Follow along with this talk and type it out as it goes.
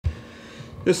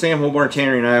This is Sam Holborn,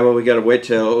 Tannery in Iowa. We got a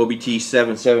Whitetail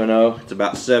OBT770. It's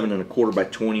about 7 1/4 by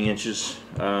 20 inches.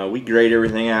 We grade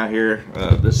everything out here.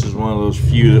 This is one of those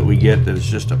few that we get that is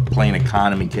just a plain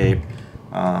economy cape.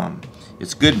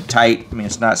 It's good and tight. I mean,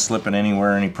 it's not slipping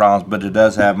anywhere, any problems, but it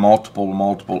does have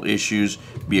multiple issues.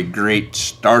 Be a great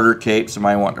starter cape,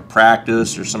 somebody wanting to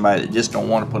practice, or somebody that just don't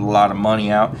want to put a lot of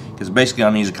money out. Because basically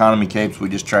on these economy capes, we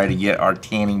just try to get our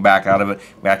tanning back out of it.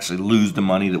 We actually lose the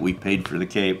money that we paid for the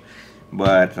cape.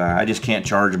 But I just can't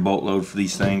charge a boatload for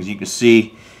these things. You can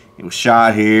see it was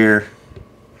shot here.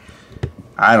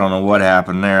 I don't know what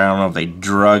happened there. I don't know if they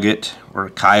drug it or a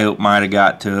coyote might have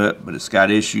got to it, but it's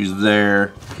got issues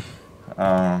there.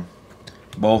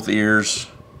 Both ears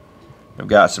have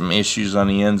got some issues on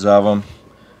the ends of them.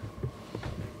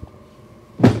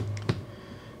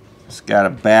 It's got a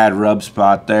bad rub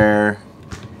spot there.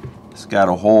 It's got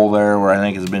a hole there where I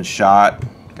think it's been shot.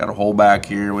 Got a hole back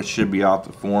here which should be off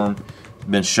the form.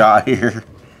 Been shot here.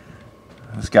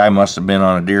 This guy must have been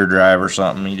on a deer drive or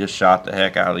something. He just shot the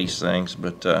heck out of these things.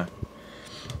 But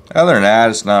other than that,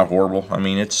 it's not horrible. I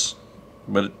mean, it's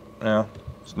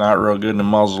not real good in the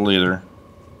muzzle either.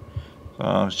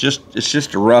 It's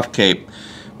just a rough cape.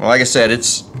 Well, like I said,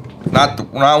 it's not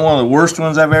one of the worst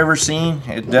ones I've ever seen.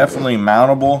 It's definitely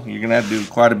mountable. You're gonna have to do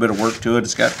quite a bit of work to it.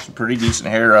 It's got some pretty decent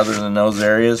hair other than those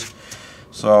areas.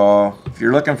 So if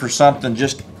you're looking for something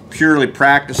just purely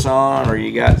practice on, or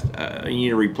you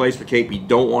need a replacement cape you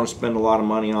don't want to spend a lot of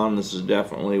money on, this is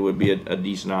definitely would be a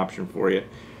decent option for you.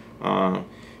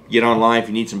 Get online if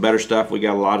you need some better stuff. We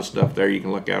got a lot of stuff there you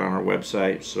can look at on our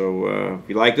website. So if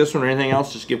you like this one or anything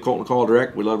else, just give Colton a call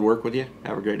direct. We'd love to work with you.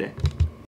 Have a great day.